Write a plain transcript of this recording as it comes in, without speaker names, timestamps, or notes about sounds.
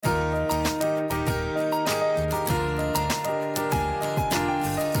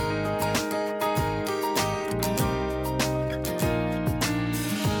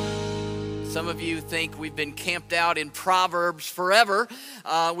of you think we've been camped out in Proverbs forever.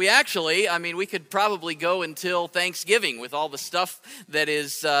 We could probably go until Thanksgiving with all the stuff that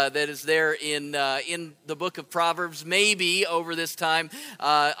is there in the book of Proverbs. Maybe over this time,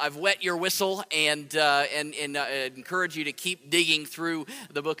 I've wet your whistle and encourage you to keep digging through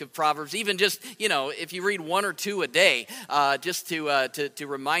the book of Proverbs. Even just, if you read one or two a day, just to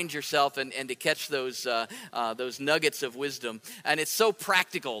remind yourself and to catch those nuggets of wisdom. And it's so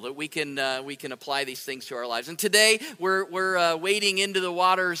practical that we can apply these things to our lives. And today we're wading into the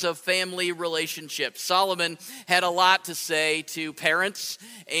waters of family relationships. Solomon had a lot to say to parents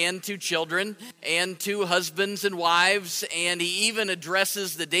and to children and to husbands and wives, and he even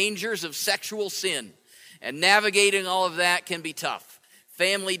addresses the dangers of sexual sin. And navigating all of that can be tough.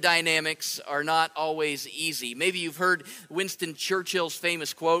 Family dynamics are not always easy. Maybe you've heard Winston Churchill's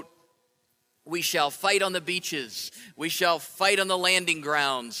famous quote, "We shall fight on the beaches. We shall fight on the landing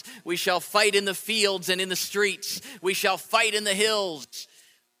grounds. We shall fight in the fields and in the streets. We shall fight in the hills."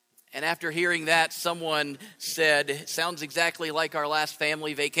 And after hearing that, someone said, sounds exactly like our last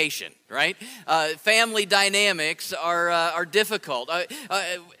family vacation, right? Family dynamics are difficult.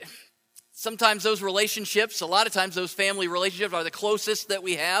 Sometimes those relationships, a lot of times those family relationships are the closest that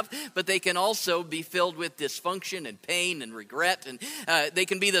we have, but they can also be filled with dysfunction and pain and regret. And they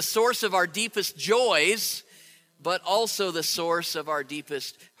can be the source of our deepest joys, but also the source of our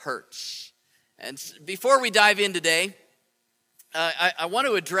deepest hurts. And before we dive in today, I want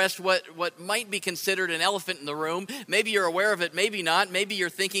to address what might be considered an elephant in the room. Maybe you're aware of it, maybe not. Maybe you're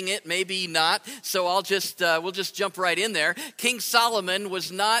thinking it, maybe not. So we'll just jump right in there. King Solomon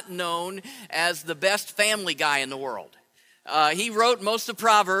was not known as the best family guy in the world. He wrote most of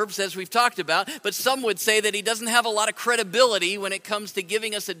Proverbs, as we've talked about, but some would say that he doesn't have a lot of credibility when it comes to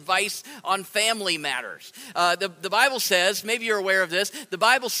giving us advice on family matters. The Bible says, maybe you're aware of this, the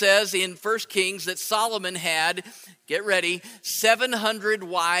Bible says in 1 Kings that Solomon had, get ready, 700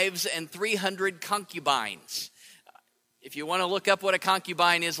 wives and 300 concubines. If you want to look up what a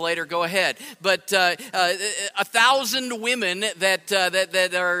concubine is later, go ahead. But 1,000 women that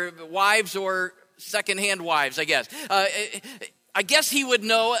are wives or second-hand wives, I guess. I guess he would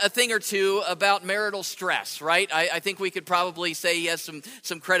know a thing or two about marital stress, right? I think we could probably say he has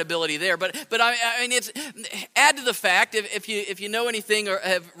some credibility there. But it's add to the fact, if you know anything or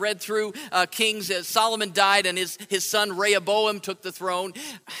have read through Kings, Solomon died and his son Rehoboam took the throne.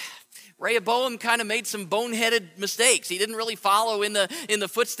 Rehoboam kind of made some boneheaded mistakes. He didn't really follow in the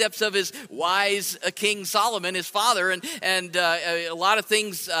footsteps of his wise King Solomon, his father, and a lot of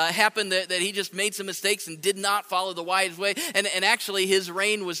things happened that he just made some mistakes and did not follow the wise way. And actually, his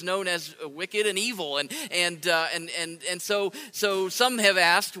reign was known as wicked and evil. And so some have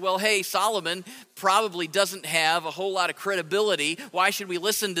asked, well, hey, Solomon probably doesn't have a whole lot of credibility. Why should we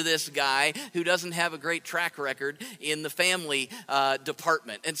listen to this guy who doesn't have a great track record in the family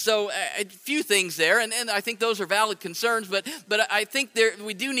department? And so a few things there, and I think those are valid concerns, but I think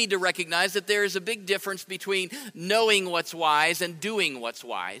we do need to recognize that there is a big difference between knowing what's wise and doing what's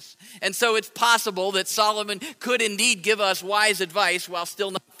wise. And so it's possible that Solomon could indeed give us wise advice while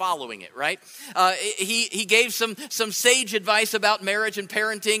still not following it, right? He gave some sage advice about marriage and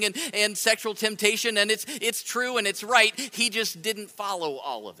parenting and sexual temptation, and it's true and it's right. He just didn't follow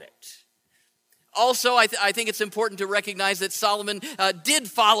all of it. Also, I think it's important to recognize that Solomon did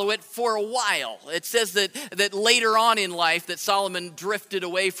follow it for a while. It says that later on in life that Solomon drifted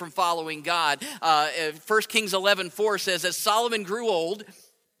away from following God. 1 Kings 11:4 says, as Solomon grew old,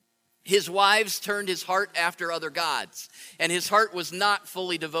 his wives turned his heart after other gods, and his heart was not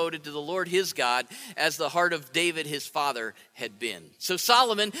fully devoted to the Lord his God as the heart of David his father had been. So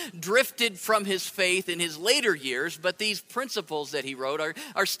Solomon drifted from his faith in his later years, but these principles that he wrote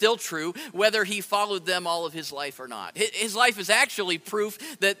are still true, whether he followed them all of his life or not. His life is actually proof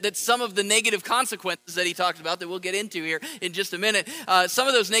that some of the negative consequences that he talks about, that we'll get into here in just a minute, some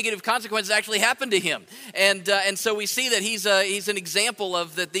of those negative consequences actually happened to him. And so we see that he's an example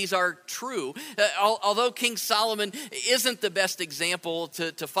of that these are true. Although King Solomon isn't the best example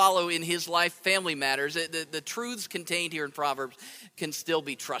to follow in his life family matters, the truths contained here in Proverbs can still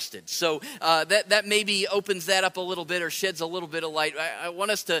be trusted. So that maybe opens that up a little bit or sheds a little bit of light. I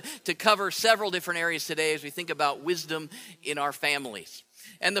want us to cover several different areas today as we think about wisdom in our families.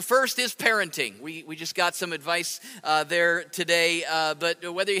 And the first is parenting. We just got some advice there today.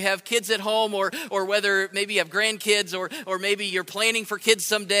 But whether you have kids at home or whether maybe you have grandkids or maybe you're planning for kids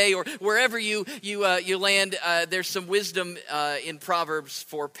someday or wherever you land, there's some wisdom in Proverbs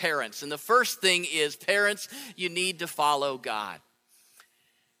for parents. And the first thing is, parents, you need to follow God.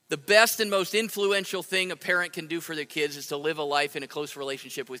 The best and most influential thing a parent can do for their kids is to live a life in a close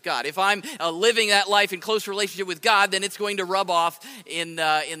relationship with God. If I'm living that life in close relationship with God, then it's going to rub off to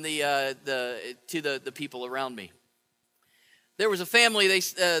the people around me. There was a family,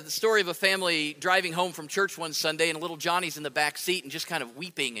 the story of a family driving home from church one Sunday, and little Johnny's in the back seat and just kind of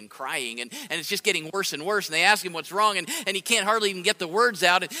weeping and crying, and it's just getting worse and worse. And they ask him what's wrong, and he can't hardly even get the words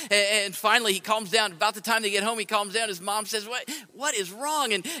out. And finally he calms down. About the time they get home, he calms down. His mom says, "What is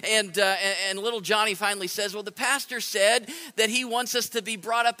wrong?" And little Johnny finally says, "Well, the pastor said that he wants us to be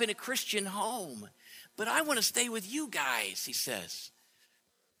brought up in a Christian home, but I want to stay with you guys," he says.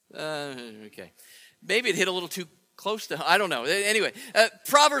 Okay. Maybe it hit a little too close to, I don't know. Anyway,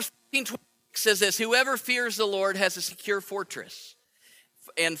 Proverbs 15:26 says this: "Whoever fears the Lord has a secure fortress,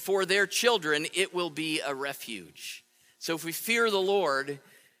 and for their children it will be a refuge." So if we fear the Lord,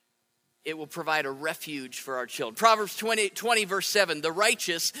 it will provide a refuge for our children. Proverbs 20 verse 7, "The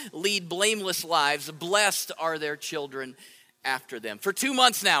righteous lead blameless lives. Blessed are their children after them." For 2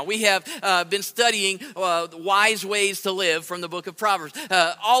 months now, we have been studying wise ways to live from the book of Proverbs.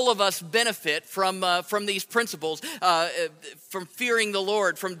 All of us benefit from these principles, from fearing the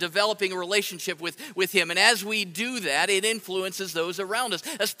Lord, from developing a relationship with Him. And as we do that, it influences those around us,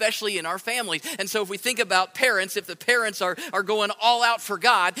 especially in our families. And so if we think about parents, if the parents are going all out for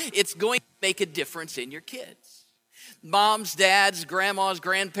God, it's going to make a difference in your kids. Moms, dads, grandmas,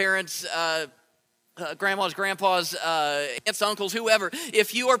 grandparents, grandmas, grandpas, aunts, uncles, whoever,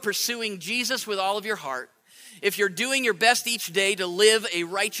 if you are pursuing Jesus with all of your heart, if you're doing your best each day to live a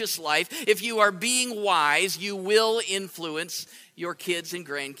righteous life, if you are being wise, you will influence your kids and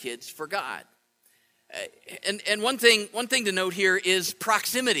grandkids for God. And one thing to note here is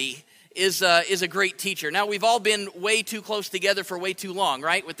proximity is a great teacher. Now, we've all been way too close together for way too long,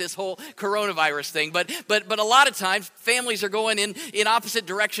 right, with this whole coronavirus thing. But a lot of times, families are going in opposite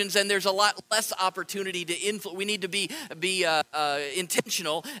directions, and there's a lot less opportunity to influence. We need to be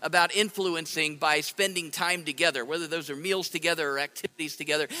intentional about influencing by spending time together, whether those are meals together or activities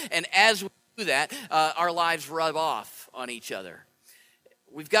together. And as we do that, our lives rub off on each other.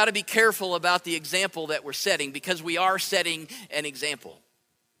 We've got to be careful about the example that we're setting, because we are setting an example.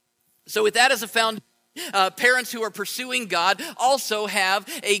 So with that as a foundation, parents who are pursuing God also have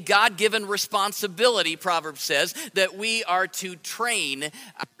a God-given responsibility, Proverbs says, that we are to train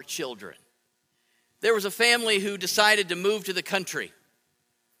our children. There was a family who decided to move to the country.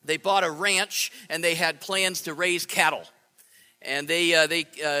 They bought a ranch, and they had plans to raise cattle. And they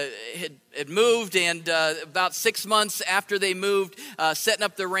had moved, and about 6 months after they moved, setting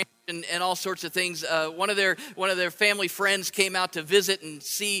up the ranch and all sorts of things, one of their family friends came out to visit and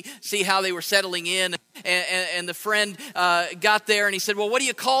see how they were settling in. And the friend got there, and he said, "Well, what do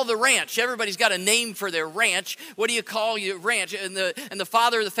you call the ranch? Everybody's got a name for their ranch. What do you call your ranch?" And the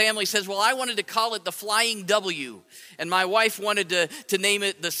father of the family says, "Well, I wanted to call it the Flying W, and my wife wanted to name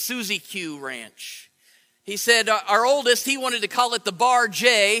it the Susie Q Ranch." He said, "Our oldest, he wanted to call it the Bar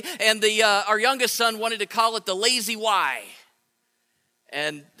J, and our youngest son wanted to call it the Lazy Y."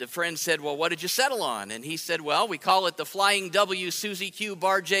 And the friend said, "Well, what did you settle on?" And he said, "Well, we call it the Flying W, Susie Q,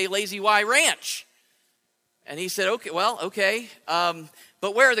 Bar J, Lazy Y Ranch." And he said, okay,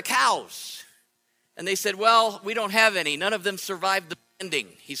 but where are the cows?" And they said, "Well, we don't have any. None of them survived the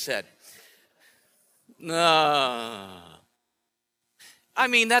branding," he said. No. I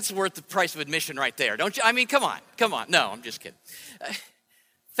mean, that's worth the price of admission right there, don't you? I mean, come on. No, I'm just kidding.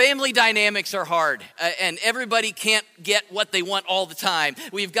 Family dynamics are hard, and everybody can't get what they want all the time.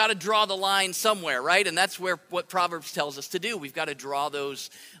 We've got to draw the line somewhere, right? And that's what Proverbs tells us to do. We've got to draw those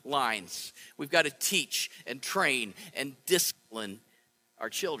lines. We've got to teach and train and discipline our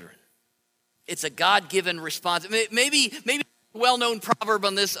children. It's a God-given response. Maybe a well-known proverb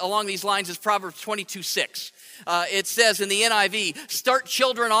along these lines is Proverbs 22:6. It says in the NIV, "Start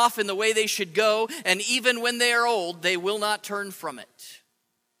children off in the way they should go, and even when they are old, they will not turn from it."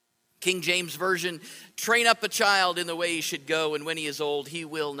 King James Version, "Train up a child in the way he should go, and when he is old, he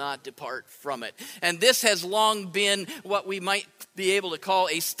will not depart from it." And this has long been what we might be able to call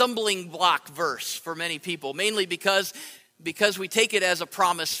a stumbling block verse for many people, mainly because we take it as a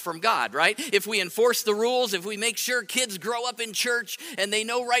promise from God, right? If we enforce the rules, if we make sure kids grow up in church and they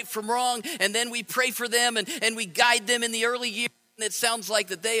know right from wrong, and then we pray for them and we guide them in the early years, it sounds like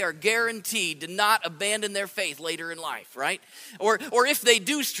that they are guaranteed to not abandon their faith later in life, right? Or if they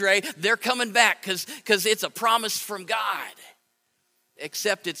do stray, they're coming back because it's a promise from God.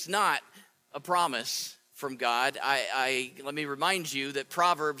 Except it's not a promise from God. Let me remind you that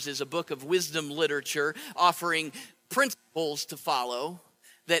Proverbs is a book of wisdom literature offering principles to follow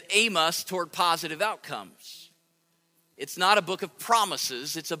that aim us toward positive outcomes. It's not a book of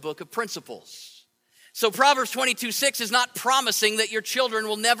promises, it's a book of principles. So Proverbs 22:6 is not promising that your children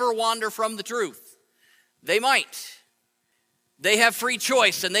will never wander from the truth. They might. They have free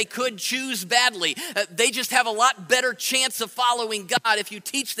choice and they could choose badly. They just have a lot better chance of following God if you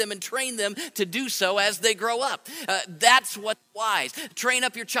teach them and train them to do so as they grow up. That's what's wise. Train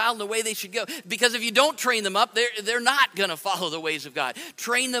up your child in the way they should go. Because if you don't train them up, they're not going to follow the ways of God.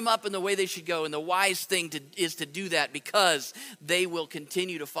 Train them up in the way they should go. And the wise thing is to do that because they will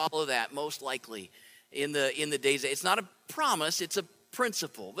continue to follow that most likely in the days. It's not a promise, it's a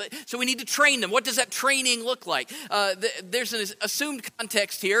principle. So we need to train them. What does that training look like? There's an assumed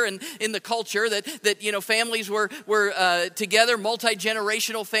context here in the culture that families were together,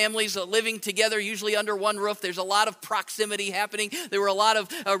 multi-generational families living together, usually under one roof. There's a lot of proximity happening. There were a lot of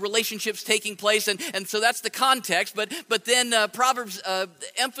relationships taking place, and so that's the context. But then Proverbs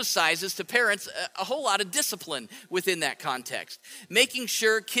emphasizes to parents a whole lot of discipline within that context, making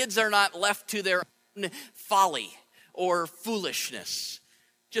sure kids are not left to their own folly or foolishness.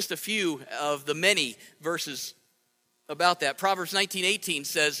 Just a few of the many verses about that. Proverbs 19:18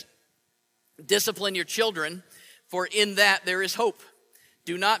 says, "Discipline your children, for in that there is hope.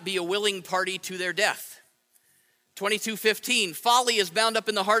 Do not be a willing party to their death." 22:15, "Folly is bound up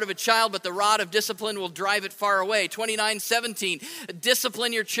in the heart of a child, but the rod of discipline will drive it far away." 29:17,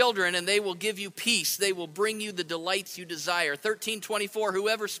 "Discipline your children, and they will give you peace. They will bring you the delights you desire." 13:24,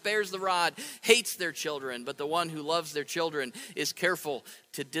 "Whoever spares the rod hates their children, but the one who loves their children is careful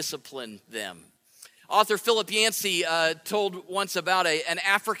to discipline them." Author Philip Yancey told once about an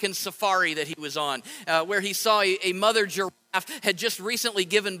African safari that he was on, where he saw a mother giraffe had just recently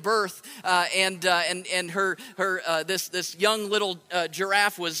given birth, and her this young little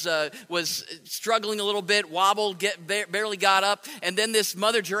giraffe was struggling a little bit, wobbled, barely got up, and then this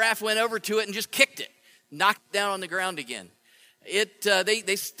mother giraffe went over to it and just kicked it, knocked it down on the ground again.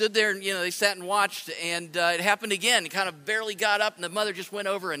 They stood there and they sat and watched, and it happened again. It kind of barely got up, and the mother just went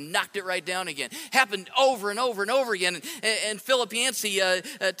over and knocked it right down again. Happened over and over and over again. And Philip Yancey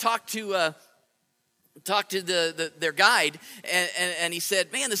talked to their guide, and he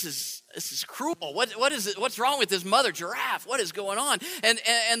said, "Man, this is cruel. What is it? What's wrong with this mother giraffe? What is going on?"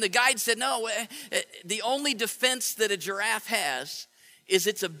 And the guide said, "No, the only defense that a giraffe has is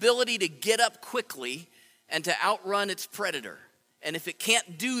its ability to get up quickly and to outrun its predator. And if it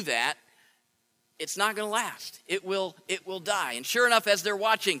can't do that, it's not going to last. It will die." And sure enough, as they're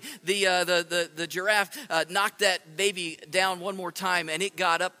watching, the giraffe knocked that baby down one more time, and it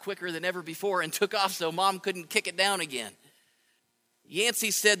got up quicker than ever before and took off so mom couldn't kick it down again. Yancey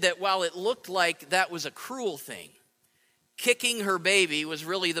said that while it looked like that was a cruel thing, kicking her baby was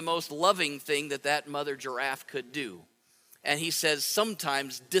really the most loving thing that mother giraffe could do. And he says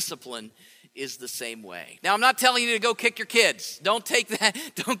sometimes discipline is the same way. Now, I'm not telling you to go kick your kids. Don't take that.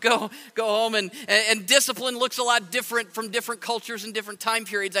 Don't go home. And discipline looks a lot different from different cultures and different time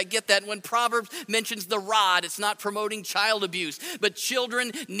periods. I get that. And when Proverbs mentions the rod, it's not promoting child abuse. But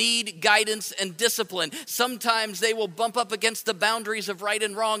children need guidance and discipline. Sometimes they will bump up against the boundaries of right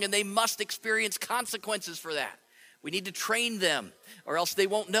and wrong, and they must experience consequences for that. We need to train them, or else they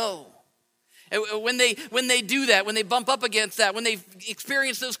won't know. When they do that, when they bump up against that, when they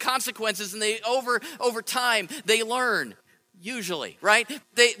experience those consequences, and they over time they learn. Usually, right?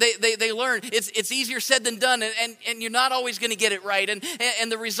 They learn. It's easier said than done, and you're not always going to get it right,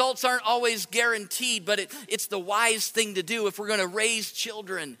 and the results aren't always guaranteed. But it's the wise thing to do if we're going to raise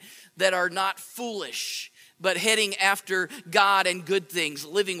children that are not foolish, but heading after God and good things,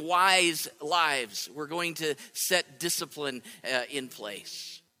 living wise lives. We're going to set discipline in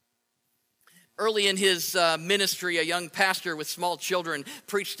place. Early in his ministry, a young pastor with small children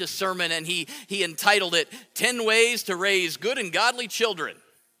preached a sermon, and he entitled it, 10 Ways to Raise Good and Godly Children.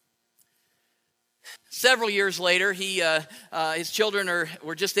 Several years later, his children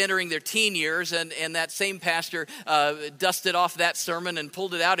were just entering their teen years, and that same pastor dusted off that sermon and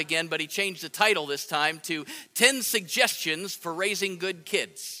pulled it out again, but he changed the title this time to 10 Suggestions for Raising Good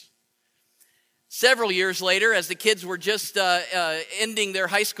Kids. Several years later, as the kids were just ending their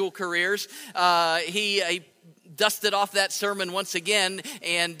high school careers, he dusted off that sermon once again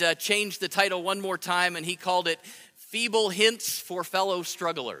and changed the title one more time, and he called it Feeble Hints for Fellow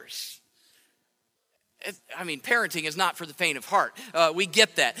Strugglers. Parenting is not for the faint of heart. We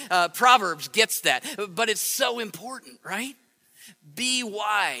get that. Proverbs gets that. But it's so important, right? Be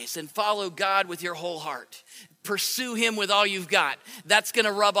wise and follow God with your whole heart. Pursue him with all you've got. That's going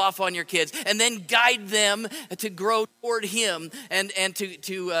to rub off on your kids. And then guide them to grow toward him and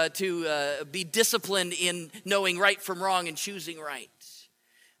to be disciplined in knowing right from wrong and choosing right.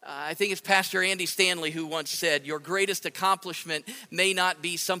 I think it's Pastor Andy Stanley who once said, your greatest accomplishment may not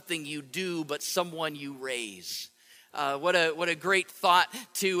be something you do, but someone you raise. What a great thought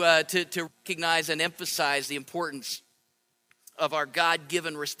to recognize and emphasize the importance of our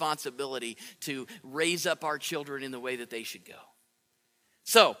God-given responsibility to raise up our children in the way that they should go.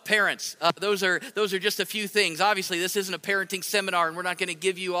 So, parents, those are just a few things. Obviously, this isn't a parenting seminar, and we're not going to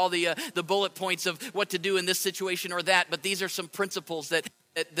give you all the bullet points of what to do in this situation or that. But these are some principles that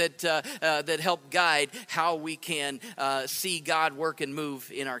help guide how we can see God work and move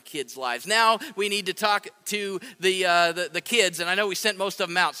in our kids' lives. Now we need to talk to the kids, and I know we sent most of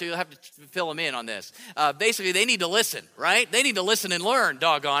them out, so you'll have to fill them in on this. Basically, they need to listen, right? They need to listen and learn.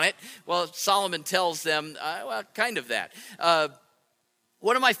 Doggone it. Well, Solomon tells them, kind of that.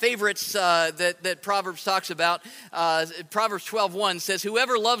 One of my favorites that Proverbs talks about, Proverbs 12:1 says,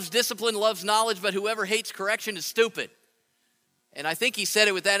 whoever loves discipline loves knowledge, but whoever hates correction is stupid. And I think he said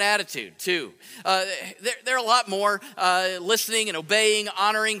it with that attitude, too. There are a lot more, listening and obeying,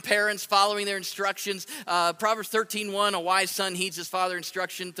 honoring parents, following their instructions. Proverbs 13:1, a wise son heeds his father's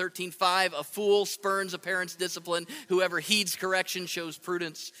instruction. 13:5, a fool spurns a parent's discipline. Whoever heeds correction shows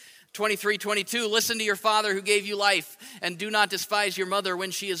prudence. 23:22, listen to your father who gave you life, and do not despise your mother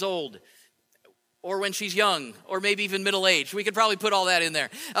when she is old, or when she's young, or maybe even middle-aged. We could probably put all that in there.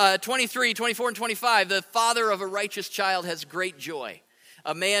 23, 24, and 25, the father of a righteous child has great joy.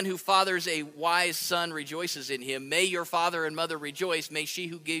 A man who fathers a wise son rejoices in him. May your father and mother rejoice. May she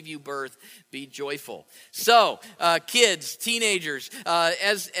who gave you birth be joyful. So, kids, teenagers,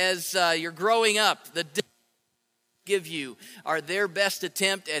 as you're growing up, the give you are their best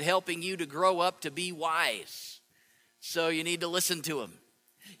attempt at helping you to grow up to be wise. So you need to listen to them.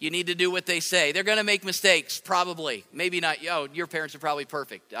 You need to do what they say. They're going to make mistakes, probably. Maybe not. Oh, your parents are probably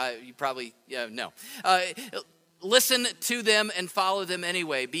perfect. You probably, no. Listen to them and follow them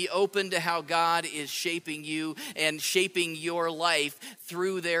anyway. Be open to how God is shaping you and shaping your life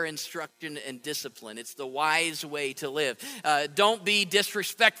through their instruction and discipline. It's the wise way to live. Don't be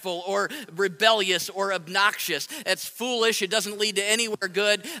disrespectful or rebellious or obnoxious. That's foolish. It doesn't lead to anywhere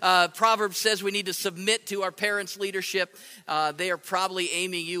good. Proverbs says we need to submit to our parents' leadership. They are probably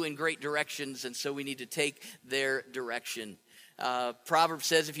aiming you in great directions, and so we need to take their direction. Proverbs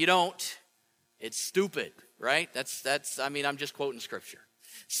says if you don't, it's stupid. Right? I'm just quoting scripture.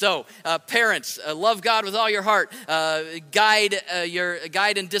 So, parents, love God with all your heart. Guide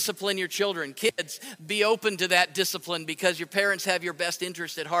and discipline your children. Kids, be open to that discipline because your parents have your best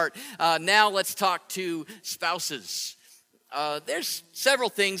interest at heart. Now let's talk to spouses. There's several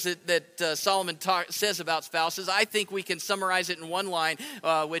things that Solomon says about spouses. I think we can summarize it in one line,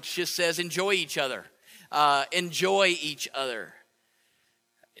 which just says, enjoy each other. Enjoy each other.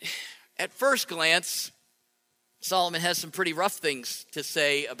 At first glance, Solomon has some pretty rough things to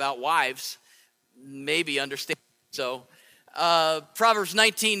say about wives, maybe understand so. Proverbs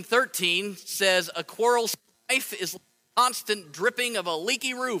 19:13 says, a quarrelsome wife is like constant dripping of a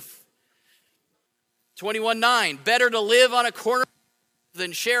leaky roof. 21:9, better to live on a corner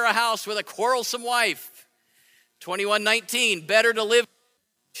than share a house with a quarrelsome wife. 21:19, better to live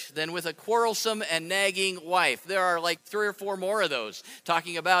than with a quarrelsome and nagging wife. There are like 3 or 4 more of those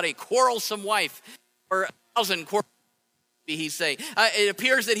talking about a quarrelsome wife, or 1,000 quarrelsome, he's saying. It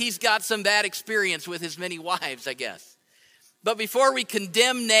appears that he's got some bad experience with his many wives, I guess. But before we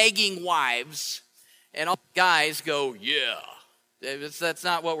condemn nagging wives, and all guys go, yeah, that's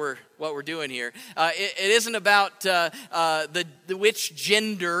not what we're doing here. It isn't about which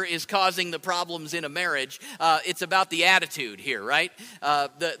gender is causing the problems in a marriage. It's about the attitude here, right?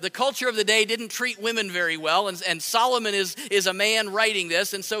 The culture of the day didn't treat women very well, and Solomon is a man writing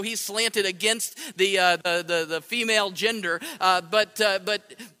this, and so he's slanted against the female gender. But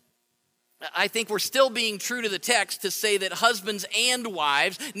I think we're still being true to the text to say that husbands and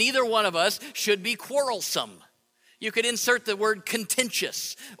wives, neither one of us should be quarrelsome. You could insert the word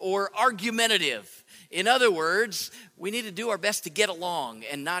contentious or argumentative. In other words, we need to do our best to get along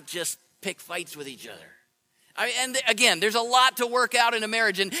and not just pick fights with each other. And again, there's a lot to work out in a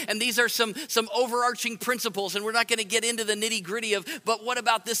marriage, and these are some overarching principles, and we're not going to get into the nitty-gritty of, but what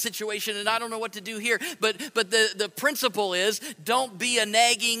about this situation, and I don't know what to do here. But the principle is, don't be a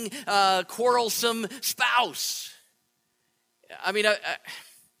nagging, quarrelsome spouse.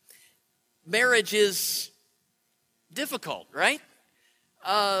 Marriage is difficult, right?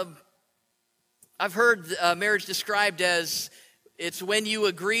 I've heard marriage described as it's when you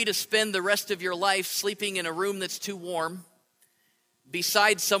agree to spend the rest of your life sleeping in a room that's too warm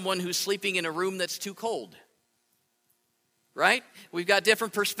beside someone who's sleeping in a room that's too cold. right? We've got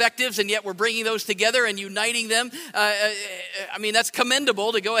different perspectives, and yet we're bringing those together and uniting them. That's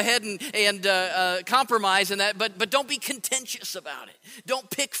commendable to go ahead and compromise in that, but don't be contentious about it. Don't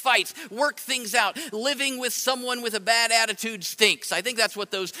pick fights. Work things out. Living with someone with a bad attitude stinks. I think that's what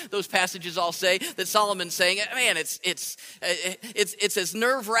those passages all say, that Solomon's saying. Man, it's as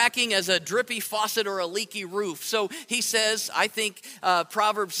nerve-wracking as a drippy faucet or a leaky roof. So he says, I think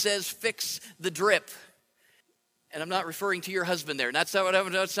Proverbs says, fix the drip. And I'm not referring to your husband there. That's not what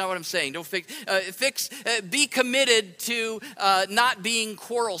I'm saying. Don't be committed to not being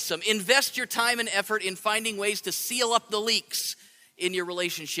quarrelsome. Invest your time and effort in finding ways to seal up the leaks in your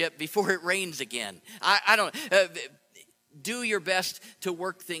relationship before it rains again. Do your best to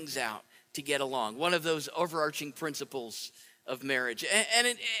work things out to get along. One of those overarching principles of marriage. And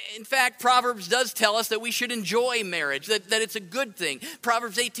in fact, Proverbs does tell us that we should enjoy marriage, that it's a good thing.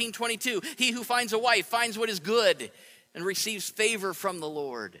 Proverbs 18:22, he who finds a wife finds what is good and receives favor from the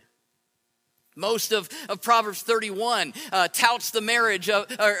Lord. Most of Proverbs 31 touts the marriage or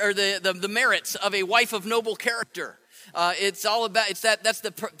the merits of a wife of noble character. That's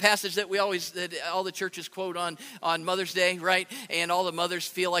the passage that all the churches quote on Mother's Day, right? And all the mothers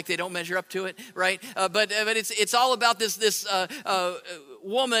feel like they don't measure up to it, right? But it's all about this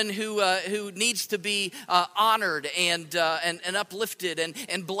woman who needs to be honored and uplifted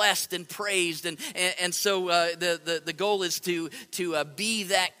and blessed and praised, and so the goal is to be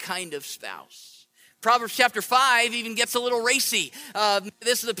that kind of spouse. Proverbs chapter 5 even gets a little racy.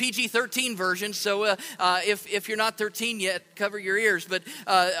 This is a PG-13 version, so if you're not 13 yet, cover your ears. But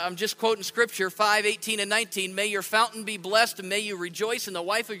I'm just quoting scripture, 5:18 and 19. May your fountain be blessed, and may you rejoice in the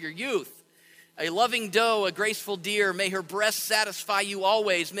wife of your youth. A loving doe, a graceful deer, may her breast satisfy you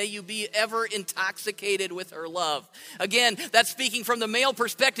always. May you be ever intoxicated with her love. Again, that's speaking from the male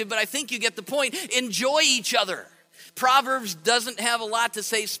perspective, but I think you get the point. Enjoy each other. Proverbs doesn't have a lot to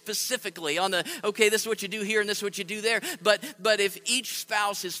say specifically on this is what you do here and this is what you do there. But if each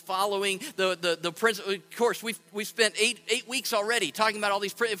spouse is following the principle, of course, we've spent eight weeks already talking about all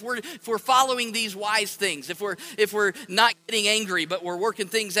these. If we're following these wise things, if we're not getting angry, but we're working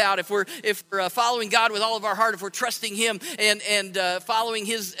things out, if we're following God with all of our heart, if we're trusting Him and following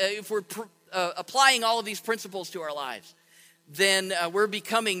His, if we're applying all of these principles to our lives, then we're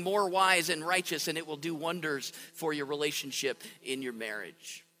becoming more wise and righteous, and it will do wonders for your relationship in your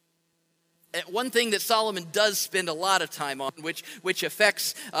marriage. And one thing that Solomon does spend a lot of time on, which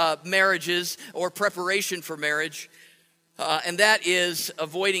affects marriages or preparation for marriage, and that is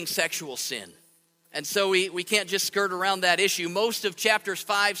avoiding sexual sin. And so we can't just skirt around that issue. Most of chapters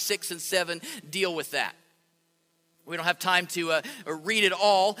 5, 6, and 7 deal with that. We don't have time to read it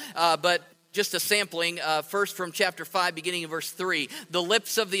all, but just a sampling, first from chapter 5, beginning in verse 3. The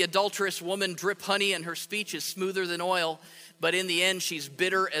lips of the adulterous woman drip honey, and her speech is smoother than oil. But in the end, she's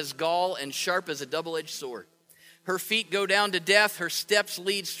bitter as gall and sharp as a double-edged sword. Her feet go down to death. Her steps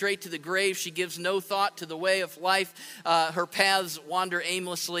lead straight to the grave. She gives no thought to the way of life. Her paths wander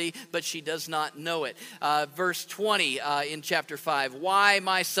aimlessly, but she does not know it. Verse 20 in chapter 5. Why,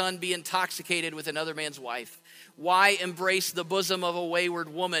 my son, be intoxicated with another man's wife? Why embrace the bosom of a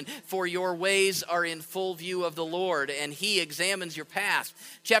wayward woman? For your ways are in full view of the Lord, and He examines your past.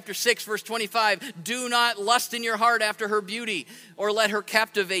 Chapter 6, verse 25, do not lust in your heart after her beauty, or let her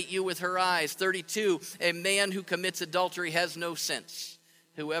captivate you with her eyes. 32, a man who commits adultery has no sense.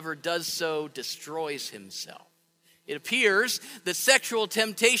 Whoever does so destroys himself. It appears that sexual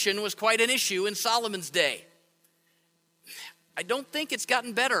temptation was quite an issue in Solomon's day. I don't think it's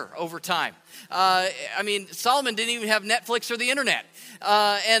gotten better over time. Solomon didn't even have Netflix or the internet,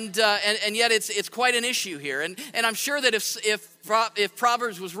 and yet it's quite an issue here. And I'm sure that if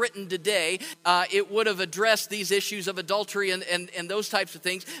Proverbs was written today, it would have addressed these issues of adultery and those types of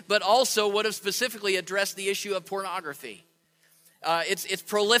things, but also would have specifically addressed the issue of pornography. It's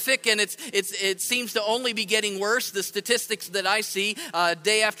prolific, and it seems to only be getting worse. The statistics that I see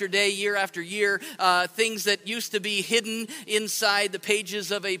day after day, year after year, things that used to be hidden inside the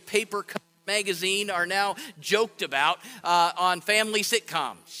pages of a paper magazine are now joked about on family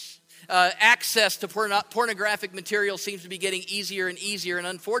sitcoms. Access to pornographic material seems to be getting easier and easier, and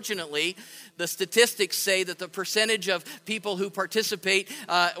unfortunately, the statistics say that the percentage of people who participate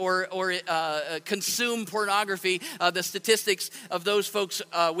or consume pornography, the statistics of those folks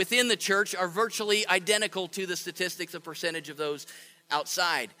within the church are virtually identical to the statistics of percentage of those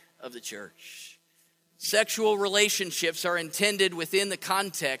outside of the church. Sexual relationships are intended within the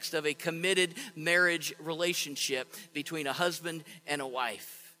context of a committed marriage relationship between a husband and a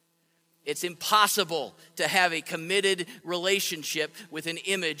wife. It's impossible to have a committed relationship with an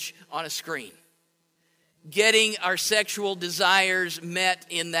image on a screen. Getting our sexual desires met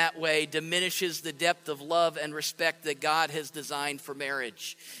in that way diminishes the depth of love and respect that God has designed for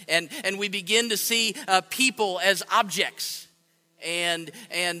marriage. And we begin to see people as objects. And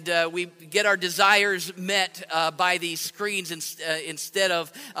we get our desires met by these screens instead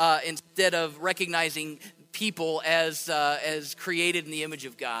of recognizing people as created in the image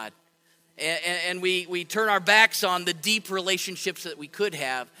of God. And we turn our backs on the deep relationships that we could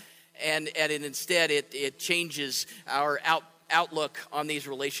have. And instead, it changes our outlook on these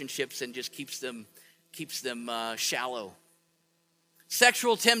relationships and just keeps them shallow.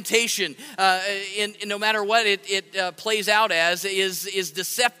 Sexual temptation, in no matter what it plays out as, is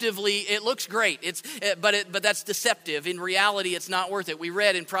deceptively. It looks great. But that's deceptive. In reality, it's not worth it. We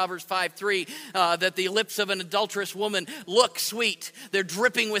read in Proverbs 5:3 that the lips of an adulterous woman look sweet. They're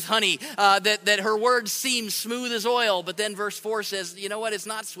dripping with honey. That her words seem smooth as oil. But then verse 4 says, you know what? It's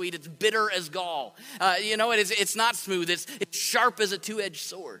not sweet. It's bitter as gall. It's not smooth. It's sharp as a two-edged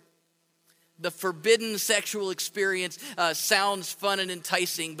sword. The forbidden sexual experience sounds fun and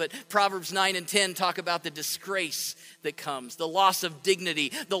enticing, but Proverbs 9 and 10 talk about the disgrace that comes, the loss of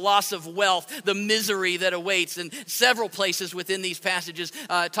dignity, the loss of wealth, the misery that awaits. And several places within these passages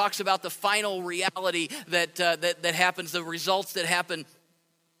talks about the final reality that happens, the results that happen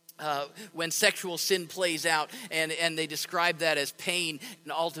when sexual sin plays out, and they describe that as pain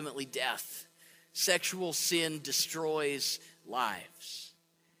and ultimately death. Sexual sin destroys lives.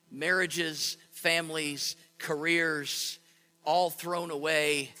 Marriages, families, careers, all thrown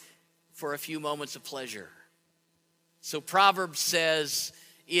away for a few moments of pleasure. So Proverbs says,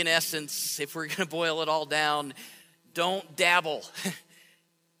 in essence, if we're going to boil it all down, don't dabble.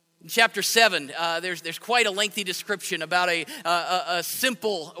 In chapter 7, there's quite a lengthy description about a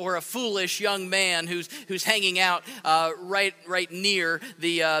simple or a foolish young man who's hanging out right near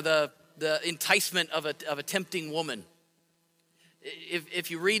the enticement of a tempting woman.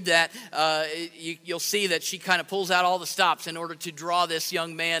 If you read that, you'll see that she kind of pulls out all the stops in order to draw this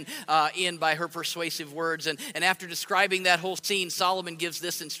young man in by her persuasive words. And after describing that whole scene, Solomon gives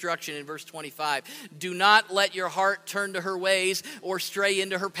this instruction in verse 25. Do not let your heart turn to her ways or stray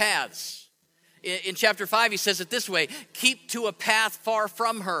into her paths. In chapter 5, he says it this way. Keep to a path far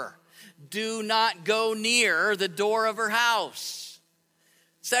from her. Do not go near the door of her house.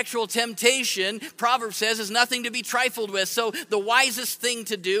 Sexual temptation, Proverbs says, is nothing to be trifled with. So the wisest thing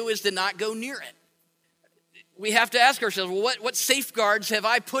to do is to not go near it. We have to ask ourselves, well, what safeguards have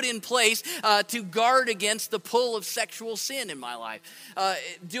I put in place to guard against the pull of sexual sin in my life?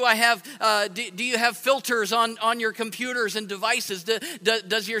 Do you have filters on your computers and devices?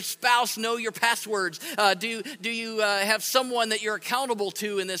 Does your spouse know your passwords? Do you have someone that you're accountable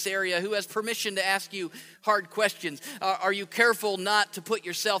to in this area who has permission to ask you hard questions? Are you careful not to put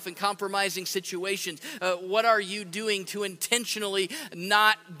yourself in compromising situations? What are you doing to intentionally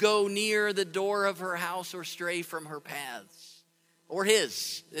not go near the door of her house or stray from her paths? Or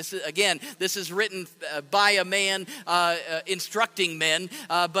his. This is written by a man instructing men,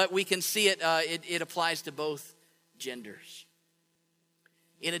 but we can see it applies to both genders.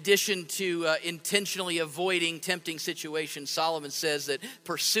 In addition to intentionally avoiding tempting situations, Solomon says that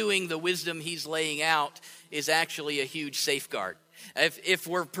pursuing the wisdom he's laying out is actually a huge safeguard. If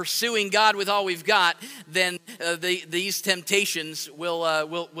we're pursuing God with all we've got, then these temptations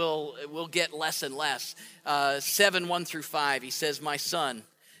will get less and less. 7:1-5, he says, my son,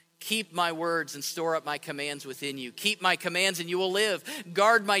 keep my words and store up my commands within you. Keep my commands and you will live.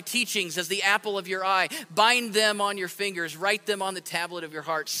 Guard my teachings as the apple of your eye. Bind them on your fingers. Write them on the tablet of your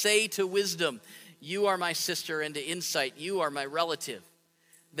heart. Say to wisdom, you are my sister, and to insight, you are my relative.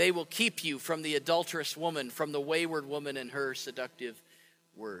 They will keep you from the adulterous woman, from the wayward woman and her seductive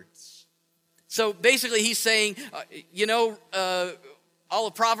words. So basically he's saying, all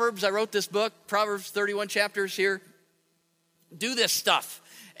of Proverbs, I wrote this book, Proverbs 31 chapters here. Do this stuff.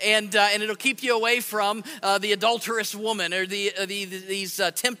 And it'll keep you away from the adulterous woman or these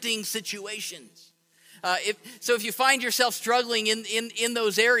tempting situations. If you find yourself struggling in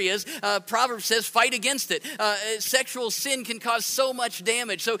those areas, Proverbs says fight against it. Sexual sin can cause so much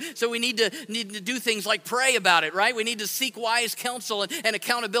damage. So we need to do things like pray about it, right? We need to seek wise counsel and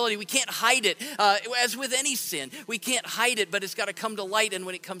accountability. We can't hide it. As with any sin, we can't hide it, but it's got to come to light. And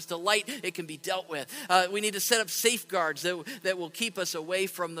when it comes to light, it can be dealt with. We need to set up safeguards that will keep us away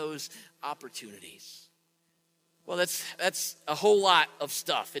from those opportunities. Well, that's a whole lot of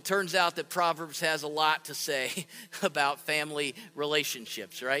stuff. It turns out that Proverbs has a lot to say about family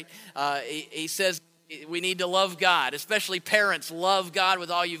relationships, right? He says we need to love God, especially parents. Love God with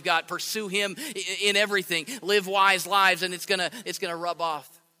all you've got. Pursue Him in everything. Live wise lives, and it's gonna rub off.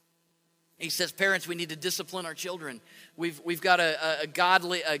 He says, parents, we need to discipline our children. We've got a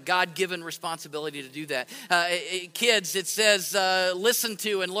God-given responsibility to do that. Kids, it says, listen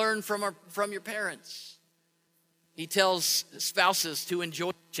to and learn from your parents. He tells spouses to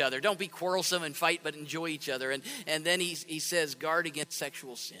enjoy each other. Don't be quarrelsome and fight, but enjoy each other. And then he says, guard against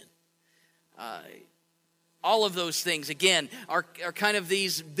sexual sin. All of those things, again, are kind of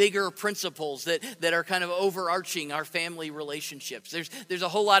these bigger principles that are kind of overarching our family relationships. There's a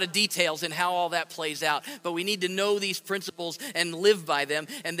whole lot of details in how all that plays out, but we need to know these principles and live by them,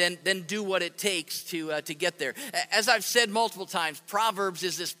 and then do what it takes to get there. As I've said multiple times, Proverbs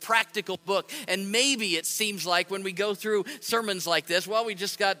is this practical book, and maybe it seems like when we go through sermons like this, well, we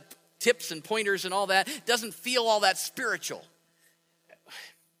just got tips and pointers and all that. It doesn't feel all that spiritual.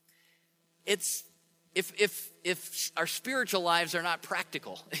 If our spiritual lives are not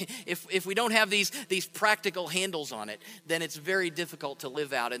practical, if we don't have these practical handles on it, then it's very difficult to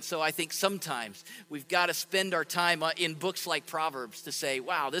live out. And so I think sometimes we've got to spend our time in books like Proverbs to say,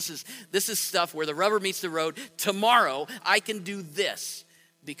 wow, this is stuff where the rubber meets the road. Tomorrow I can do this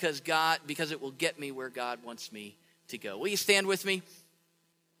because it will get me where God wants me to go. Will you stand with me?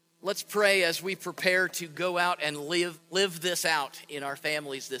 Let's pray as we prepare to go out and live this out in our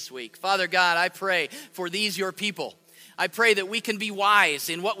families this week. Father God, I pray for these, your people. I pray that we can be wise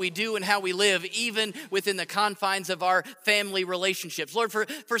in what we do and how we live, even within the confines of our family relationships. Lord,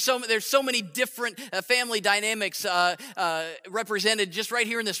 there's so many different family dynamics represented just right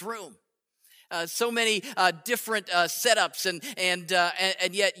here in this room. So many different setups,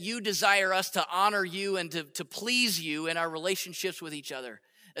 and yet you desire us to honor you and to please you in our relationships with each other,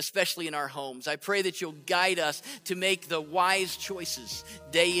 especially in our homes. I pray that you'll guide us to make the wise choices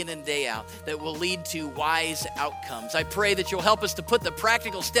day in and day out that will lead to wise outcomes. I pray that you'll help us to put the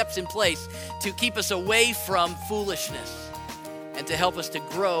practical steps in place to keep us away from foolishness and to help us to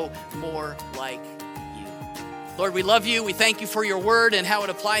grow more like you. Lord, we love you. We thank you for your word and how it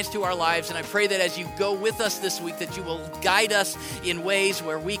applies to our lives. And I pray that as you go with us this week, that you will guide us in ways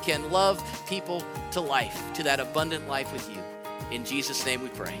where we can love people to life, to that abundant life with you. In Jesus' name we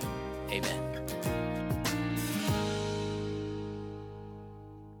pray. Amen.